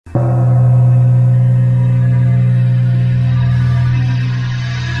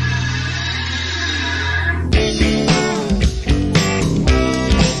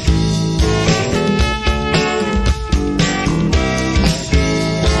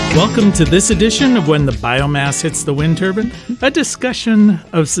Welcome to this edition of When the Biomass Hits the Wind Turbine, a discussion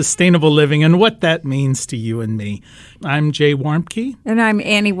of sustainable living and what that means to you and me. I'm Jay Warmke. And I'm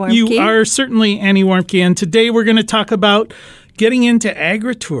Annie Warmke. You are certainly Annie Warmke, and today we're going to talk about getting into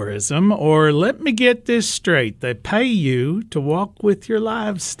agritourism, or let me get this straight, they pay you to walk with your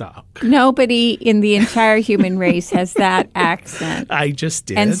livestock. Nobody in the entire human race has that accent. I just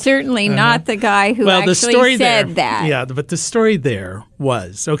did. And certainly not the guy who actually said that. Yeah, but the story there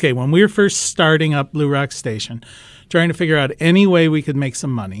was, okay, when we were first starting up Blue Rock Station, trying to figure out any way we could make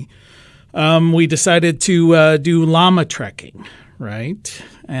some money, we decided to do llama trekking. Right.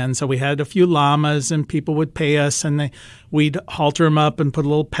 And so we had a few llamas and people would pay us and we'd halter them up and put a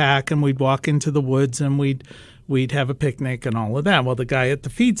little pack and we'd walk into the woods and we'd have a picnic and all of that. Well, the guy at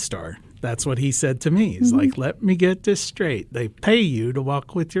the feed store, that's what he said to me. He's like, let me get this straight. They pay you to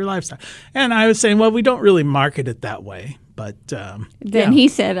walk with your livestock. And I was saying, well, we don't really market it that way. But then he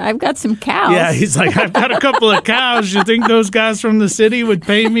said, I've got some cows. Yeah, he's like, I've got a couple of cows. You think those guys from the city would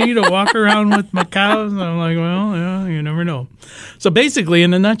pay me to walk around with my cows? And I'm like, well, yeah, you never know. So basically,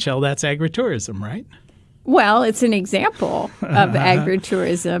 in a nutshell, that's agritourism, right? Well, it's an example of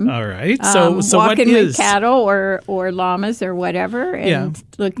agritourism. All right. So walking what is with cattle or llamas or whatever and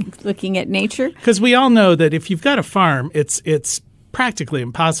looking at nature? Because we all know that if you've got a farm, it's practically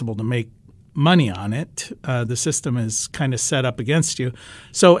impossible to make money on it. The system is kind of set up against you.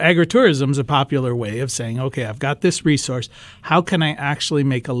 So agritourism is a popular way of saying, okay, I've got this resource. How can I actually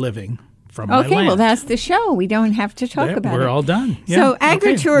make a living from my land? Okay, well, that's the show. We don't have to talk about it. We're all done. Yeah. So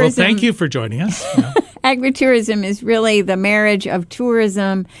agritourism. Okay. Well, thank you for joining us. Yeah. Agritourism is really the marriage of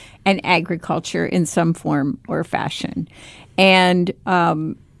tourism and agriculture in some form or fashion. And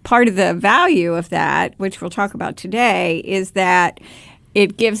part of the value of that, which we'll talk about today, is that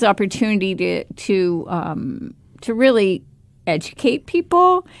it gives opportunity to really educate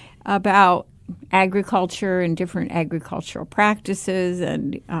people about agriculture and different agricultural practices,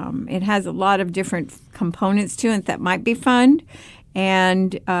 and it has a lot of different components to it that might be fun.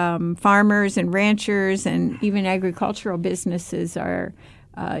 And farmers and ranchers and even agricultural businesses are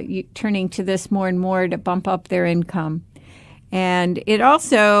turning to this more and more to bump up their income. And it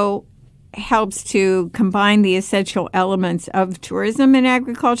also helps to combine the essential elements of tourism and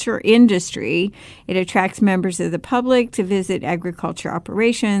agriculture industry. It attracts members of the public to visit agriculture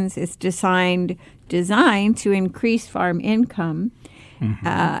operations. It's designed to increase farm income.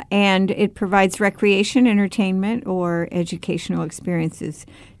 And it provides recreation, entertainment, or educational experiences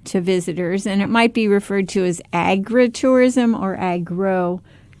to visitors. And it might be referred to as agritourism or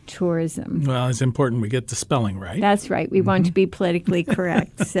agro-tourism. Well, it's important we get the spelling right. That's right. We want to be politically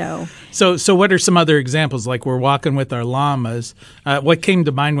correct. So what are some other examples? Like we're walking with our llamas. What came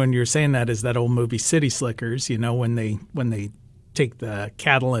to mind when you were saying that is that old movie City Slickers, you know, when they take the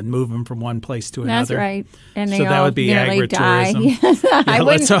cattle and move them from one place to another. That's right. And they so that all would be nearly agritourism. Die.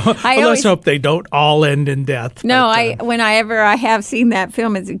 Let's hope they don't all end in death. No, whenever I have seen that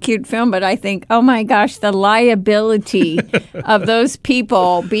film, it's a cute film, but I think, oh my gosh, the liability of those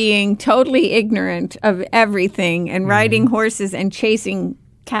people being totally ignorant of everything and riding horses and chasing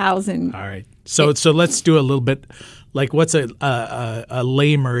cows. And all right. So let's do a little bit. Like, what's a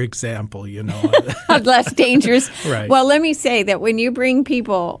lamer example, you know? Less dangerous. Right. Well, let me say that when you bring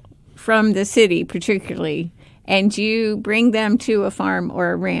people from the city particularly, and you bring them to a farm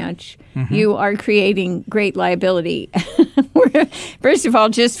or a ranch, you are creating great liability. First of all,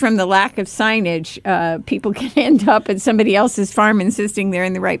 just from the lack of signage, people can end up at somebody else's farm insisting they're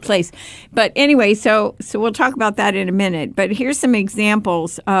in the right place. But anyway, so we'll talk about that in a minute. But here's some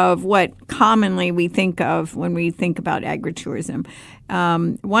examples of what commonly we think of when we think about agritourism.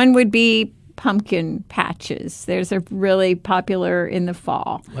 One would be pumpkin patches. There's a really popular in the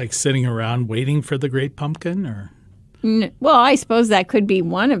fall. Like sitting around waiting for the great pumpkin, or? Well, I suppose that could be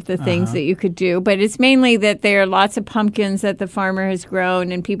one of the things that you could do, but it's mainly that there are lots of pumpkins that the farmer has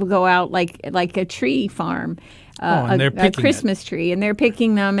grown, and people go out like a tree farm, a Christmas tree, and they're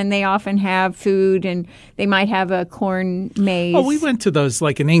picking them, and they often have food, and they might have a corn maze. Oh, we went to those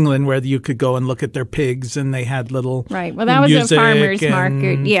like in England where you could go and look at their pigs, and they had little right. Well, that was a farmer's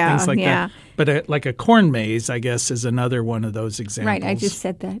market, yeah, things like yeah. that. But like a corn maze, I guess, is another one of those examples. Right, I just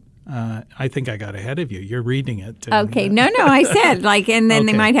said that. I think I got ahead of you. You're reading it. Okay. No, I said and then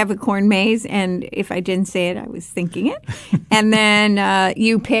they might have a corn maze. And if I didn't say it, I was thinking it. And then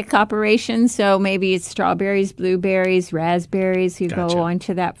you pick operations. So maybe it's strawberries, blueberries, raspberries. You go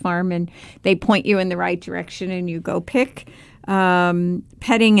onto that farm and they point you in the right direction and you go pick.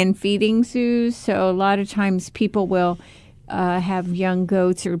 Petting and feeding zoos. So a lot of times people will have young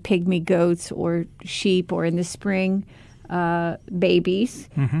goats or pygmy goats or sheep, or in the spring babies,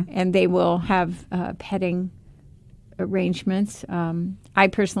 and they will have petting arrangements. I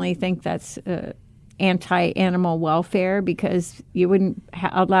personally think that's anti-animal welfare, because you wouldn't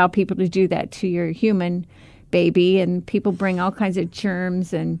allow people to do that to your human baby, and people bring all kinds of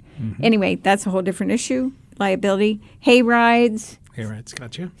germs. And anyway, that's a whole different issue. Liability. Hay rides.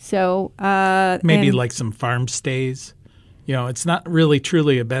 Gotcha. So maybe like some farm stays. It's not really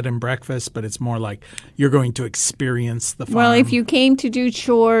truly a bed and breakfast, but it's more like you're going to experience the farm. Well, if you came to do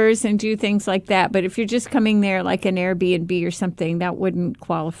chores and do things like that, but if you're just coming there like an Airbnb or something, that wouldn't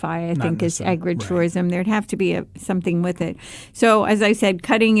qualify, I think, as agritourism. Right. There'd have to be something with it. So, as I said,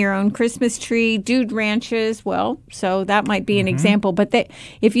 cutting your own Christmas tree, dude ranches, so that might be an example. But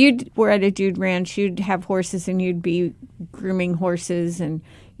if you were at a dude ranch, you'd have horses and you'd be grooming horses, and,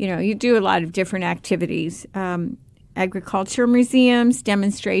 you do a lot of different activities. Agricultural museums,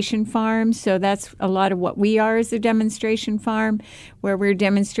 demonstration farms. So that's a lot of what we are, as a demonstration farm, where we're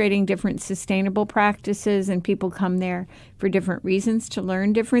demonstrating different sustainable practices, and people come there for different reasons, to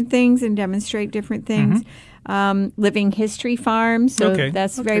learn different things and demonstrate different things. Living history farms. So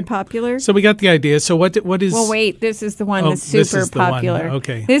that's very popular. So we got the idea. So what is... Well, wait, this is the one that's super popular.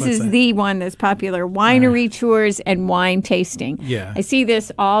 Okay. This is the one that's popular. Winery tours and wine tasting. Yeah. I see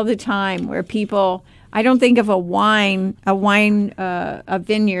this all the time, where people... I don't think of a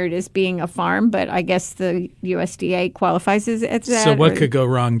vineyard as being a farm, but I guess the USDA qualifies as that. So what could go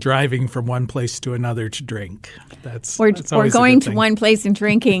wrong? Driving from one place to another to drink. That's going to one place and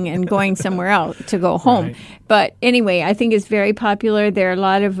drinking and going somewhere else to go home. Right. But anyway, I think it's very popular. There are a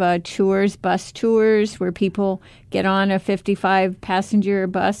lot of tours, bus tours, where people get on a 55-passenger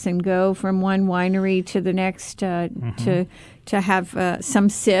bus and go from one winery to the next to have some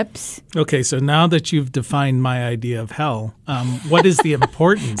sips. Okay, so now that you've defined my idea of hell, what is the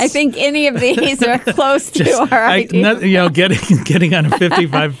importance? I think any of these are close to our idea. Getting on a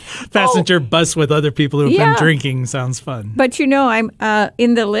 55-passenger bus with other people who've been drinking sounds fun. But I'm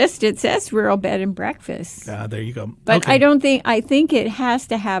in the list. It says rural bed and breakfast. There you go. But I think it has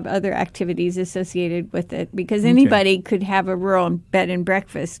to have other activities associated with it, because anybody could have a rural bed and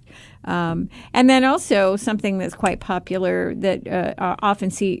breakfast. And then also something that's quite popular that I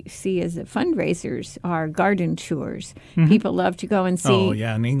often see as fundraisers are garden tours. People love to go and see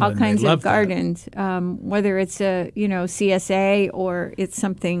in England, all kinds of gardens, whether it's a CSA or it's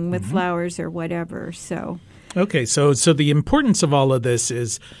something with flowers or whatever. So. Okay, so the importance of all of this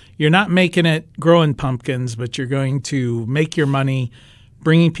is you're not making it growing pumpkins, but you're going to make your money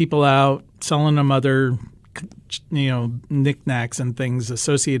bringing people out, selling them other knickknacks and things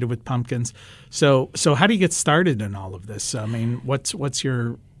associated with pumpkins. So how do you get started in all of this? I mean, what's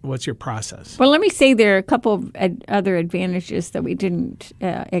your process? Well, let me say there are a couple of other advantages that we didn't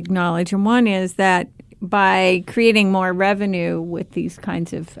acknowledge, and one is that by creating more revenue with these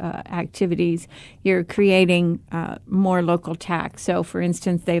kinds of activities, you're creating more local tax. So, for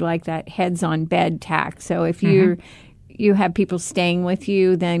instance, they like that heads on bed tax. So if you have people staying with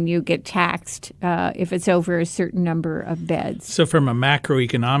you, then you get taxed if it's over a certain number of beds. So from a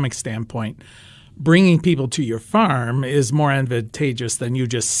macroeconomic standpoint, bringing people to your farm is more advantageous than you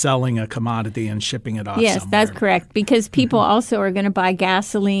just selling a commodity and shipping it off somewhere. Yes, that's correct, because people also are going to buy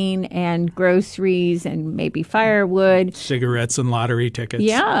gasoline and groceries and maybe firewood. Cigarettes and lottery tickets.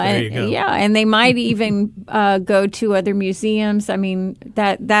 Yeah, there you go. Yeah, and they might even go to other museums. I mean,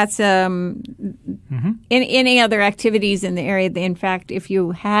 that's any other activities in the area. In fact, if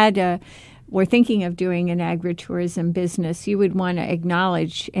you were thinking of doing an agritourism business, you would want to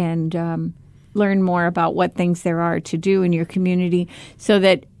acknowledge and learn more about what things there are to do in your community, so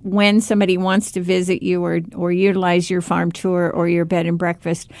that when somebody wants to visit you or utilize your farm tour or your bed and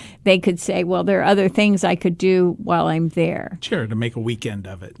breakfast, they could say, well, there are other things I could do while I'm there. Sure, to make a weekend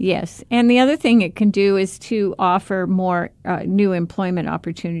of it. Yes. And the other thing it can do is to offer more new employment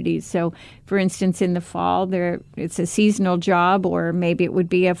opportunities. So, for instance, in the fall, it's a seasonal job, or maybe it would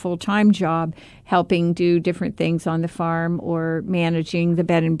be a full-time job, helping do different things on the farm or managing the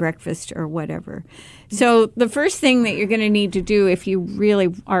bed and breakfast or whatever. So the first thing that you're going to need to do if you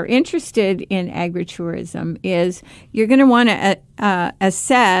really are interested in agritourism is you're going to want to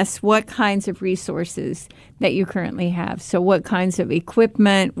assess what kinds of resources that you currently have. So what kinds of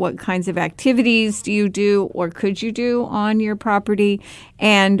equipment, what kinds of activities do you do or could you do on your property,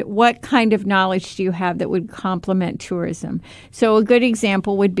 and what kind of knowledge do you have that would complement tourism? So a good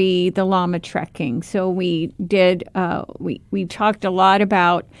example would be the llama trekking. So we talked a lot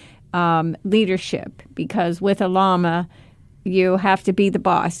about leadership, because with a llama, you have to be the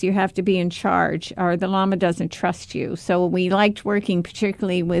boss. You have to be in charge, or the llama doesn't trust you. So we liked working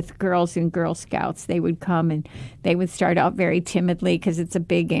particularly with girls and Girl Scouts. They would come and they would start out very timidly because it's a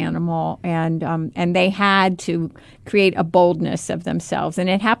big animal, and they had to create a boldness of themselves. And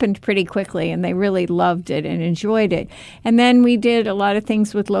it happened pretty quickly, and they really loved it and enjoyed it. And then we did a lot of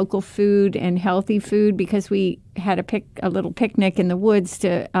things with local food and healthy food because we had a little picnic in the woods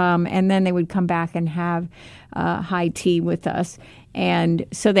and then they would come back and have high tea with us. And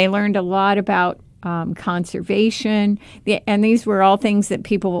so they learned a lot about conservation. And these were all things that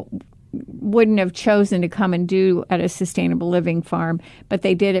people wouldn't have chosen to come and do at a sustainable living farm, but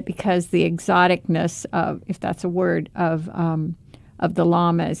they did it because the exoticness of, if that's a word, of the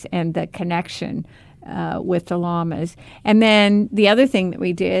llamas and the connection with the llamas. And then the other thing that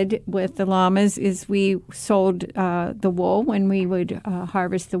we did with the llamas is we sold the wool when we would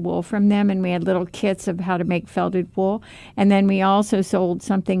harvest the wool from them, and we had little kits of how to make felted wool. And then we also sold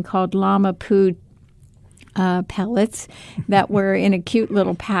something called llama poo pellets that were in a cute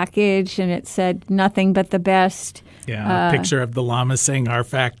little package, and it said nothing but the best. Yeah, a picture of the llama saying our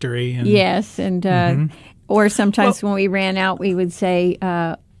factory. And, yes, and or sometimes when we ran out, we would say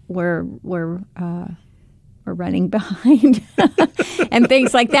we're running behind and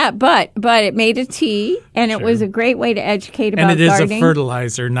things like that. But it made a tea, and it was a great way to educate about gardening. And it is a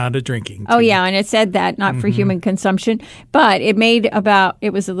fertilizer, not a drinking tea. Oh, yeah, and it said that, not for human consumption. But it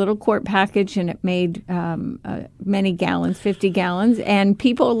was a little quart package, and it made many gallons, 50 gallons, and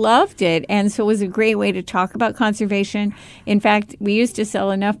people loved it. And so it was a great way to talk about conservation. In fact, we used to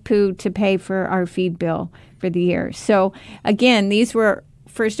sell enough poo to pay for our feed bill for the year. So, again, these were,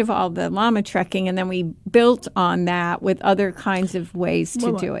 first of all, the llama trekking, and then we built on that with other kinds of ways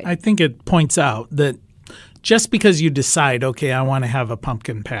to do it. I think it points out that just because you decide, okay, I want to have a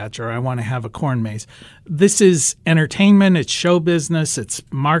pumpkin patch or I want to have a corn maze, this is entertainment, it's show business, it's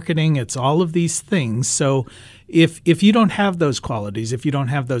marketing, it's all of these things. So if you don't have those qualities, if you don't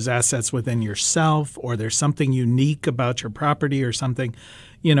have those assets within yourself, or there's something unique about your property or something,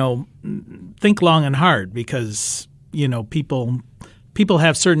 think long and hard, because, people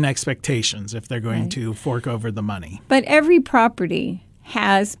have certain expectations if they're going to fork over the money. But every property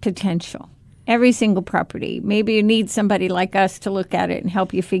has potential. Every single property. Maybe you need somebody like us to look at it and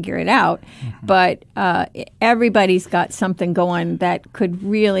help you figure it out. But everybody's got something going that could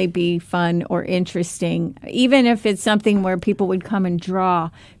really be fun or interesting, even if it's something where people would come and draw.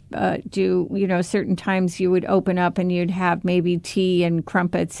 Certain times you would open up and you'd have maybe tea and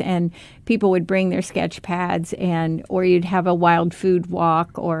crumpets, and people would bring their sketch pads, or you'd have a wild food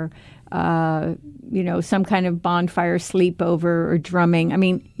walk, or some kind of bonfire sleepover or drumming. I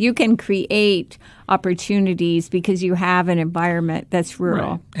mean, you can create opportunities because you have an environment that's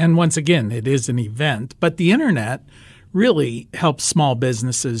rural. Right. And once again, it is an event, but the internet really helps small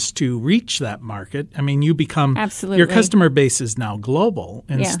businesses to reach that market. I mean, you become Absolutely. Your customer base is now global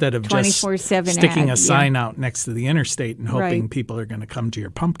instead of just 24/7 sticking ad, a sign out next to the interstate and hoping people are going to come to your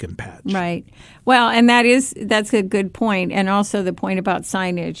pumpkin patch. Right. Well, and that's a good point, and also the point about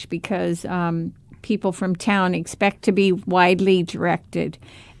signage, because people from town expect to be widely directed.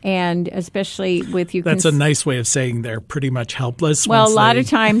 And especially with That's a nice way of saying they're pretty much helpless. Well, a lot of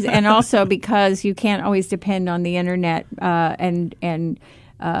times, and also because you can't always depend on the internet and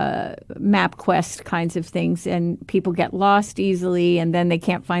MapQuest kinds of things, and people get lost easily, and then they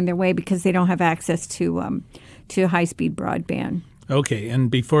can't find their way because they don't have access to high-speed broadband. Okay, and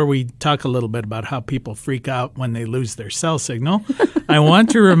before we talk a little bit about how people freak out when they lose their cell signal, I want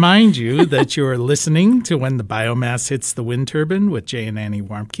to remind you that you are listening to When the Biomass Hits the Wind Turbine with Jay and Annie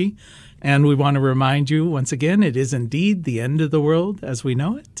Warmke. And we want to remind you once again, it is indeed the end of the world as we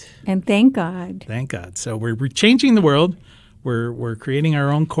know it. And thank God. Thank God. So we're changing the world. We're creating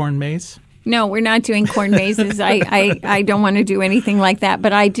our own corn maze. No, we're not doing corn mazes. I don't want to do anything like that.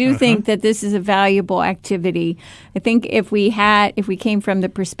 But I do think that this is a valuable activity. I think if we came from the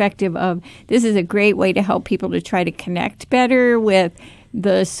perspective of this is a great way to help people to try to connect better with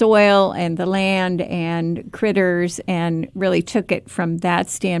the soil and the land and critters, and really took it from that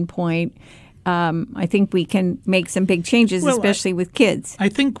standpoint, I think we can make some big changes, especially with kids. I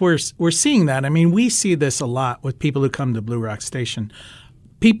think we're seeing that. I mean, we see this a lot with people who come to Blue Rock Station.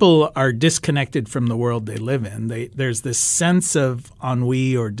 People are disconnected from the world they live in. There's this sense of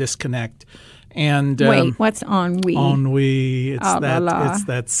ennui or disconnect. And wait, what's ennui? Ennui. It's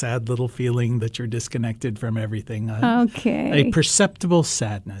that sad little feeling that you're disconnected from everything. Okay. A perceptible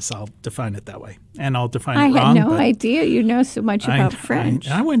sadness. I'll define it that way. And I'll define it wrong. I had no idea you know so much about French.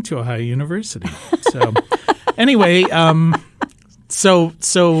 I went to Ohio University. So anyway, so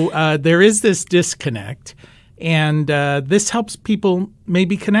there is this disconnect. And this helps people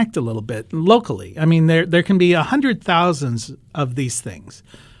maybe connect a little bit locally. I mean, there can be 100,000 of these things.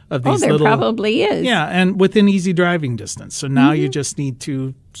 Of these there probably is. Yeah, and within easy driving distance. So now you just need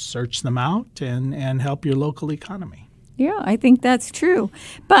to search them out and help your local economy. Yeah, I think that's true.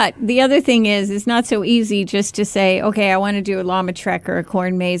 But the other thing is, it's not so easy just to say, okay, I want to do a llama trek or a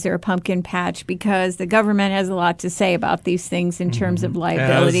corn maze or a pumpkin patch, because the government has a lot to say about these things in terms of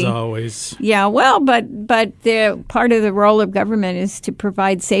liability. As always. Yeah, well, but the part of the role of government is to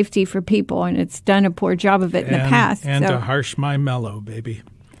provide safety for people, and it's done a poor job of it in the past. And to harsh my mellow, baby.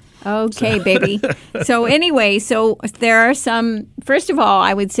 Okay, baby. So anyway, there are some, first of all,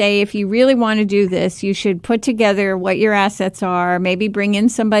 I would say if you really want to do this, you should put together what your assets are, maybe bring in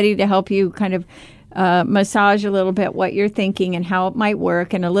somebody to help you kind of massage a little bit what you're thinking and how it might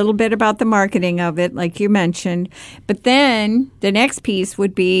work, and a little bit about the marketing of it, like you mentioned. But then the next piece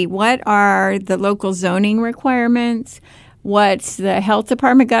would be, what are the local zoning requirements? What's the health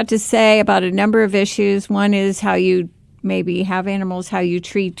department got to say about a number of issues? One is how you maybe have animals, how you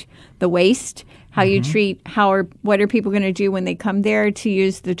treat the waste, how you treat, what are people going to do when they come there to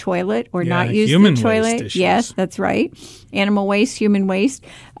use the toilet or not use the toilet? Yes, that's right. Animal waste, human waste.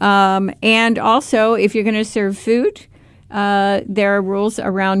 And also, if you're going to serve food, there are rules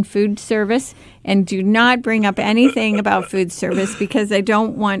around food service. And do not bring up anything about food service, because I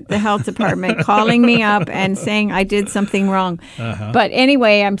don't want the health department calling me up and saying I did something wrong. But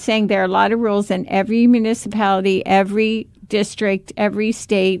anyway, I'm saying there are a lot of rules, and every municipality, every district, every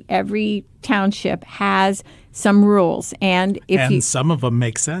state, every township has some rules. And some of them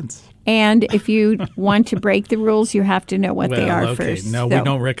make sense. And if you want to break the rules, you have to know what they are first. No, we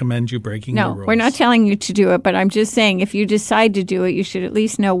don't recommend you breaking the rules. No, we're not telling you to do it, but I'm just saying if you decide to do it, you should at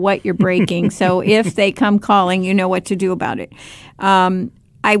least know what you're breaking. So if they come calling, you know what to do about it.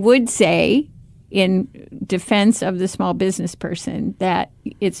 I would say, in defense of the small business person, that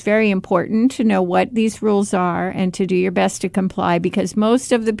it's very important to know what these rules are and to do your best to comply, because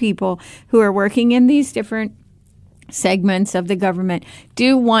most of the people who are working in these different segments of the government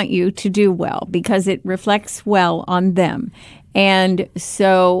do want you to do well, because it reflects well on them. And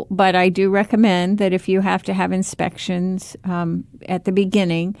so, but I do recommend that if you have to have inspections at the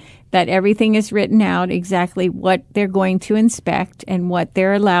beginning, that everything is written out exactly what they're going to inspect and what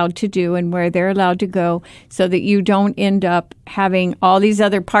they're allowed to do and where they're allowed to go, so that you don't end up having all these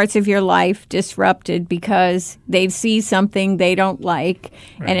other parts of your life disrupted because they see something they don't like,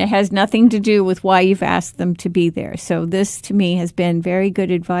 and it has nothing to do with why you've asked them to be there. So this, to me, has been very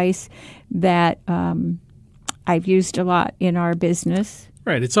good advice that I've used a lot in our business.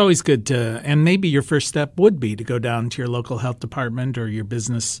 Right. It's always good to, and maybe your first step would be to go down to your local health department or your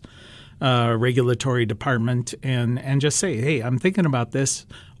business regulatory department and just say, hey, I'm thinking about this.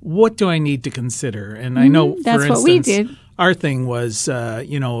 What do I need to consider? And I know, that's for what we instance, did. Our thing was,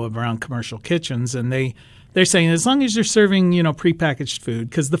 around commercial kitchens, and they're saying as long as you're serving, prepackaged food,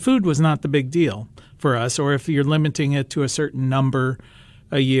 because the food was not the big deal for us, or if you're limiting it to a certain number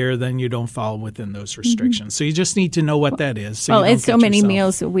a year, then you don't fall within those restrictions. So you just need to know what that is. So it's so many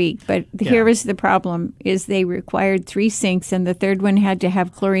meals a week. But here was the problem, is they required 3 sinks, and the third one had to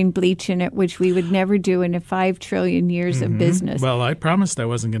have chlorine bleach in it, which we would never do in 5 trillion years of business. Well, I promised I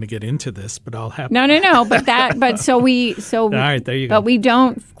wasn't going to get into this, but I'll have No. All right, there you go. But we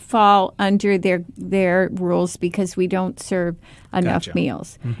don't fall under their rules because we don't serve enough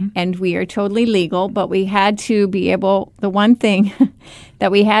meals. And we are totally legal, but we had to be able, the one thing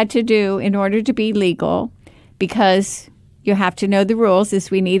that we had to do in order to be legal, because you have to know the rules,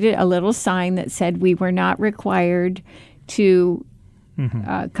 is we needed a little sign that said we were not required to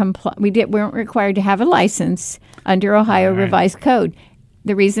comply. We weren't required to have a license under Ohio Revised Code.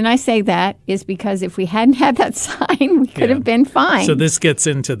 The reason I say that is because if we hadn't had that sign, we could have been fined. So this gets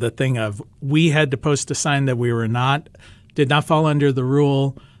into the thing of, we had to post a sign that we did not fall under the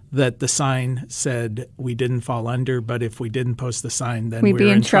rule that the sign said we didn't fall under, but if we didn't post the sign, then we were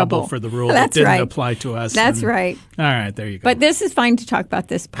in trouble for the rule that didn't apply to us. That's right. All right, there you go. But this is fine to talk about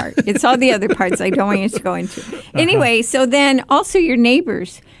this part. It's all the other parts I don't want you to go into. Anyway, so then also your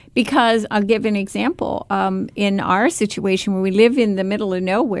neighbors, because I'll give an example. In our situation where we live in the middle of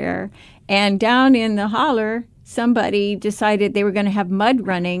nowhere, and down in the holler, somebody decided they were going to have mud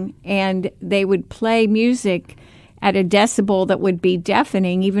running, and they would play music at a decibel that would be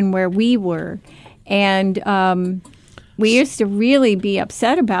deafening even where we were. And we used to really be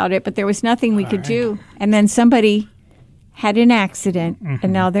upset about it, but there was nothing we could do. And then somebody had an accident,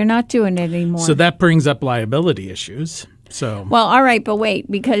 and now they're not doing it anymore. So that brings up liability issues. So Well, all right, but wait,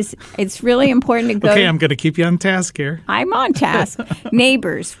 because it's really important to go. okay, I'm going to keep you on task here. I'm on task.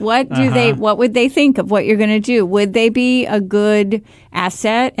 Neighbors, what would they think of what you're going to do? Would they be a good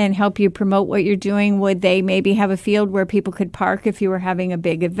asset and help you promote what you're doing? Would they maybe have a field where people could park if you were having a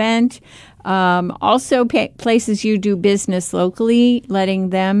big event? Also, places you do business locally,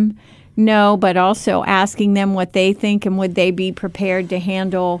 letting them know, but also asking them what they think and would they be prepared to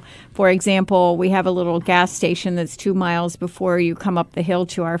handle. For example, we have a little gas station that's 2 miles before you come up the hill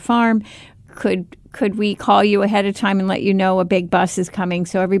to our farm. Could we call you ahead of time and let you know a big bus is coming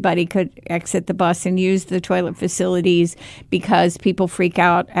so everybody could exit the bus and use the toilet facilities because people freak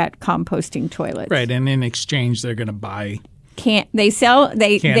out at composting toilets? Right, and in exchange, they're going to buy.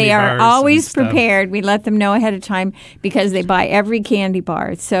 They are always prepared. We let them know ahead of time because they buy every candy bar.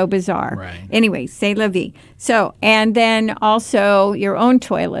 It's so bizarre. Right. Anyway, c'est la vie. So, and then also your own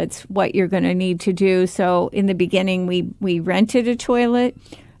toilets, what you're going to need to do. So in the beginning, we rented a toilet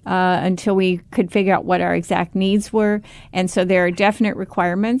until we could figure out what our exact needs were. And so there are definite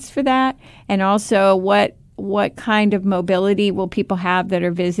requirements for that. And also what kind of mobility will people have that are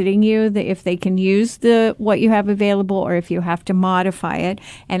visiting you, if they can use what you have available or if you have to modify it.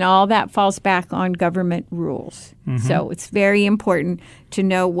 And all that falls back on government rules. Mm-hmm. So it's very important to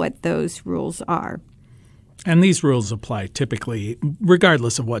know what those rules are. And these rules apply typically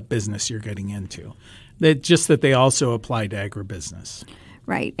regardless of what business you're getting into. Just that they also apply to agribusiness.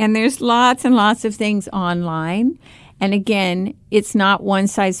 Right. And there's lots and lots of things online. And again, it's not one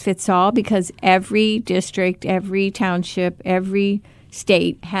size fits all because every district, every township, every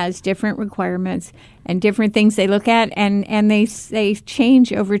state has different requirements and different things they look at, and they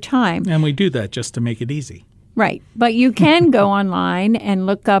change over time. And we do that just to make it easy. Right. But you can go online and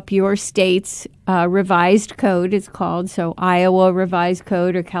look up your state's revised code, it's called. So Iowa revised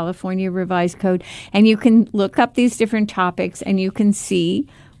code or California revised code. And you can look up these different topics and you can see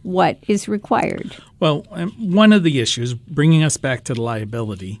what is required. Well, one of the issues, bringing us back to the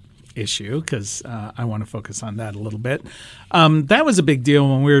liability issue, because I want to focus on that a little bit, that was a big deal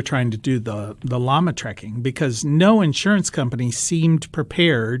when we were trying to do the llama trekking because no insurance company seemed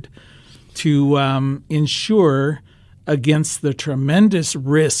prepared to insure against the tremendous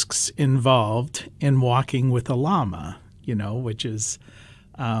risks involved in walking with a llama, which is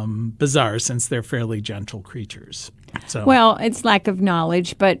bizarre since they're fairly gentle creatures. So. Well, it's lack of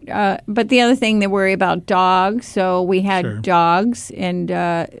knowledge, but the other thing they worry about dogs. So we had dogs, and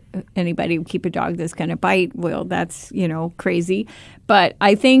anybody who keep a dog that's going to bite, well, that's crazy. But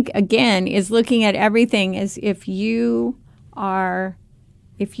I think again is looking at everything as if you are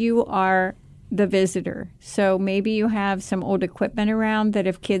the visitor. So maybe you have some old equipment around that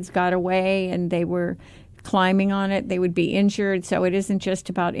if kids got away and they were climbing on it, they would be injured. So it isn't just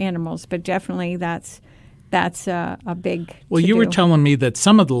about animals, but definitely that's a big Well, you were telling me that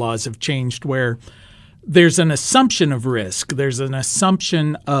some of the laws have changed where there's an assumption of risk. There's an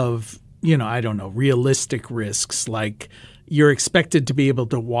assumption of, realistic risks, like you're expected to be able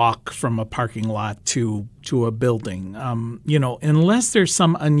to walk from a parking lot to a building, unless there's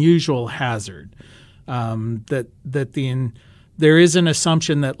some unusual hazard, there is an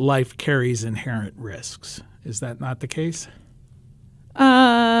assumption that life carries inherent risks. Is that not the case?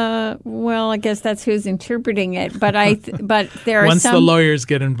 Well, I guess that's who's interpreting it, but there are once the lawyers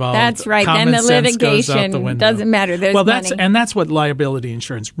get involved, that's right. Then the litigation doesn't matter. There's that's what liability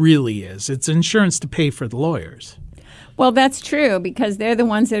insurance really is. It's insurance to pay for the lawyers. Well, that's true because they're the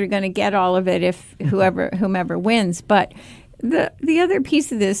ones that are going to get all of it if whomever wins. But the other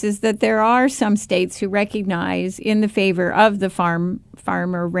piece of this is that there are some states who recognize in the favor of the farm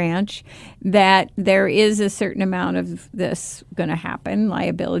or ranch that there is a certain amount of this going to happen,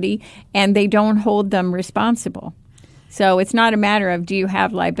 liability, and they don't hold them responsible. So it's not a matter of do you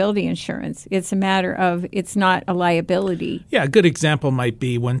have liability insurance. It's a matter of it's not a liability. Yeah, a good example might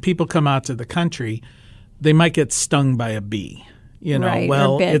be when people come out to the country, they might get stung by a bee. Right,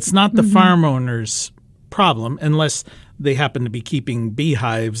 it's not the farm owner's problem unless they happen to be keeping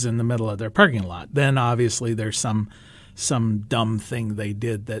beehives in the middle of their parking lot. Then obviously there's some dumb thing they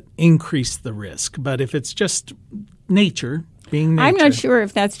did that increased the risk. But if it's just nature being nature. I'm not sure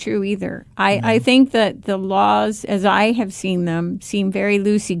if that's true either. I think that the laws, as I have seen them, seem very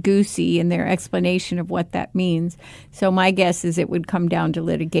loosey-goosey in their explanation of what that means. So my guess is it would come down to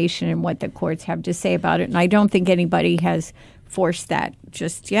litigation and what the courts have to say about it. And I don't think anybody has forced that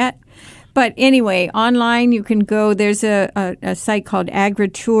just yet. But anyway, online you can go. There's a site called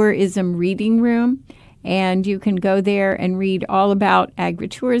AgriTourism Reading Room, and you can go there and read all about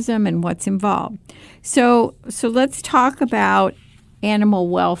agritourism and what's involved. So let's talk about animal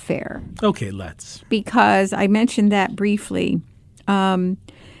welfare. Okay, let's. Because I mentioned that briefly.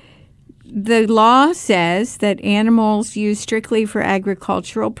 The law says that animals used strictly for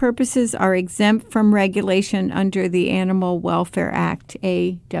agricultural purposes are exempt from regulation under the Animal Welfare Act,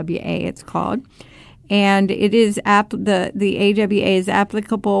 AWA it's called. And it is the AWA is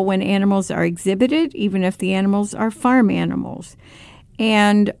applicable when animals are exhibited, even if the animals are farm animals.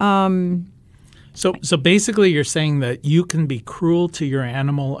 And so basically you're saying that you can be cruel to your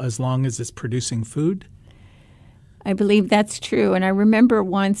animal as long as it's producing food? I believe that's true. And I remember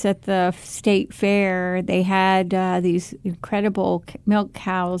once at the state fair, they had these incredible milk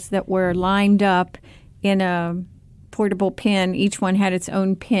cows that were lined up in a portable pen. Each one had its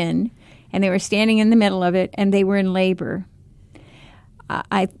own pen, and they were standing in the middle of it, and they were in labor.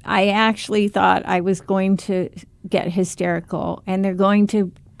 I actually thought I was going to get hysterical, and they're going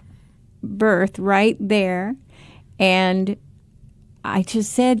to birth right there. And I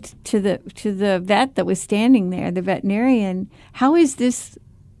just said to the vet that was standing there, the veterinarian, how is this,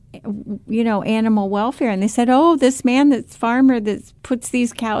 animal welfare? And they said, oh, this man that's farmer that puts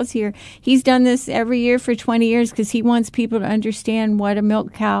these cows here, he's done this every year for 20 years because he wants people to understand what a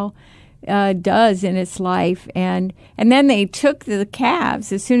milk cow does in its life. And then they took the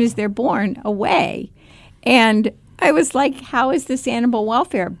calves as soon as they're born away. And I was like, how is this animal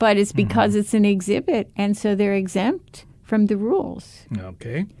welfare? But it's because it's an exhibit, and so they're exempt from the rules.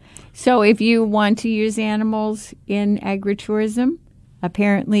 Okay. So if you want to use animals in agritourism,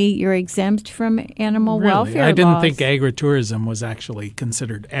 apparently you're exempt from animal welfare I didn't laws. think agritourism was actually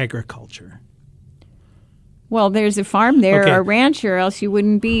considered agriculture. Well, there's a farm there, Okay. or a ranch, or else you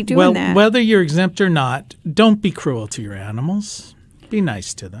wouldn't be doing that. Whether you're exempt or not, don't be cruel to your animals. Be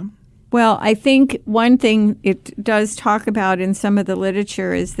nice to them. Well, I think one thing it does talk about in some of the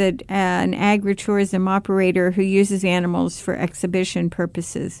literature is that an agritourism operator who uses animals for exhibition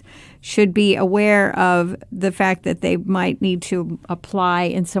purposes should be aware of the fact that they might need to apply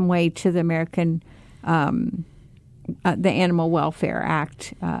in some way to the American, the Animal Welfare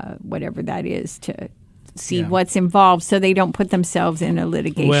Act, whatever that is, to see what's involved so they don't put themselves in a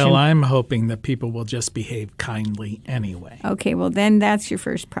litigation. Well, I'm hoping that people will just behave kindly anyway. Okay, well, then that's your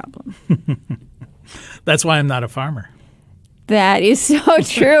first problem. That's why I'm not a farmer. That is so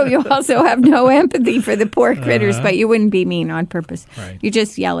true. You also have no empathy for the poor critters, but you wouldn't be mean on purpose. Right. You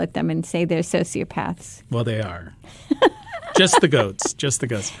just yell at them and say they're sociopaths. Well, they are. Just the goats. Just the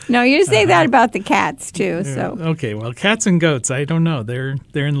goats. No, you say that about the cats, too. So Okay, well, cats and goats, I don't know. They're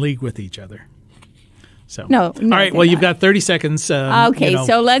in league with each other. So. No, All right, well, you've got 30 seconds. Okay,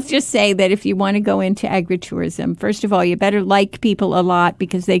 so let's just say that if you want to go into agritourism, first of all, you better like people a lot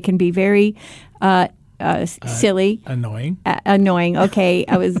because they can be very silly. Annoying. Annoying. Okay,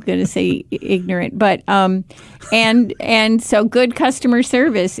 I was going to say ignorant, but and so good customer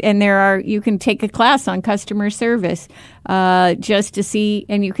service, and you can take a class on customer service just to see,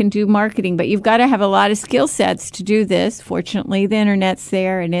 and you can do marketing, but you've got to have a lot of skill sets to do this. Fortunately, the internet's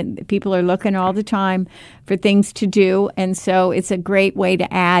there, and people are looking all the time for things to do, and so it's a great way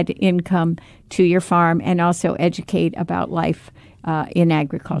to add income to your farm and also educate about life in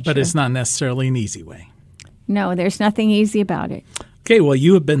agriculture. But it's not necessarily an easy way. No, there's nothing easy about it. Okay, well,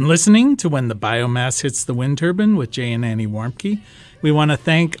 you have been listening to When the Biomass Hits the Wind Turbine with Jay and Annie Warmke. We want to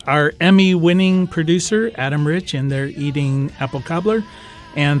thank our Emmy-winning producer, Adam Rich, in there eating apple cobbler.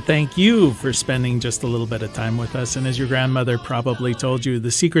 And thank you for spending just a little bit of time with us. And as your grandmother probably told you,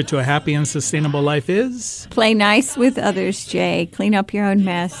 the secret to a happy and sustainable life is? Play nice with others, Jay. Clean up your own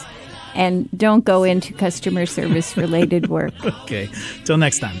mess. And don't go into customer service-related work. Okay, till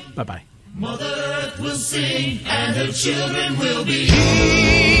next time. Bye-bye. Mother Earth will sing and her children will be healed.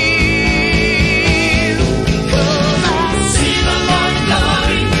 Come on, see the morning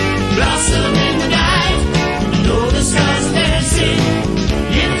glory blossom in the night. You know the stars are dancing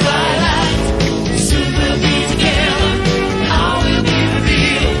in twilight. Soon we'll be together, all will be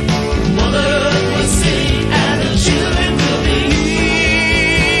revealed. Mother Earth will sing and her children will be healed.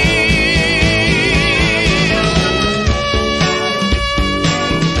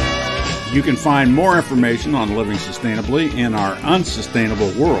 You can find more information on living sustainably in our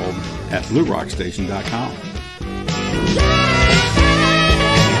unsustainable world at bluerockstation.com.